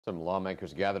Some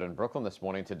lawmakers gathered in Brooklyn this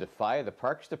morning to defy the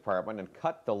Parks Department and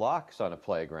cut the locks on a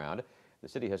playground. The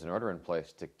city has an order in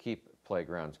place to keep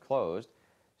playgrounds closed.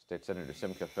 State Senator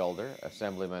Simcha Felder,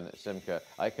 Assemblyman Simcha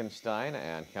Eichenstein,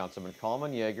 and Councilman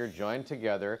Kalman Yeger joined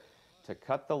together to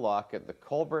cut the lock at the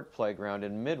Kolbert playground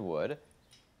in Midwood.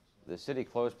 The city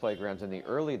closed playgrounds in the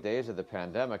early days of the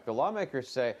pandemic. The lawmakers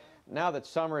say now that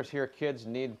summer is here, kids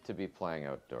need to be playing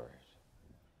outdoors.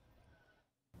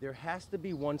 There has to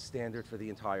be one standard for the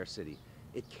entire city.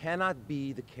 It cannot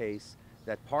be the case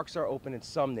that parks are open in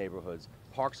some neighborhoods,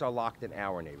 parks are locked in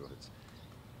our neighborhoods.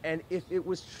 And if it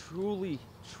was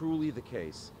truly the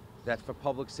case that for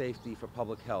public safety, for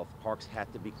public health, parks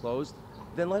had to be closed,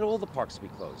 then let all the parks be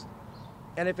closed.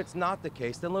 And if it's not the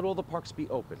case, then let all the parks be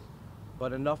open.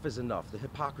 But enough is enough. The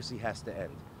hypocrisy has to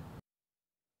end.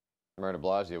 Mayor de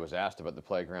Blasio was asked about the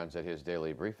playgrounds at his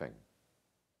daily briefing.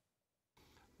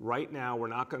 Right now, we're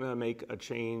not going to make a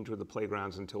change with the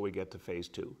playgrounds until we get to phase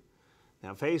 2.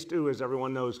 Now, phase 2, as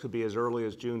everyone knows, could be as early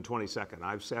as June 22nd.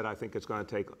 I've said I think it's going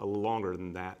to take a little longer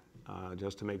than that,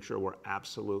 just to make sure we're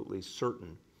absolutely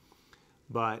certain.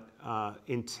 But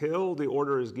until the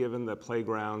order is given that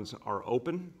playgrounds are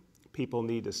open, people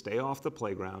need to stay off the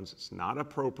playgrounds. It's not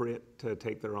appropriate to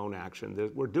take their own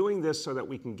action. We're doing this so that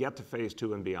we can get to phase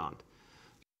 2 and beyond.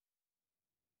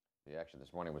 The action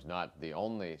this morning was not the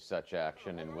only such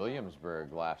action. In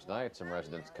Williamsburg last night, some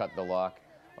residents cut the lock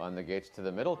on the gates to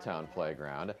the Middletown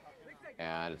playground,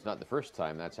 and it's not the first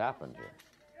time that's happened here.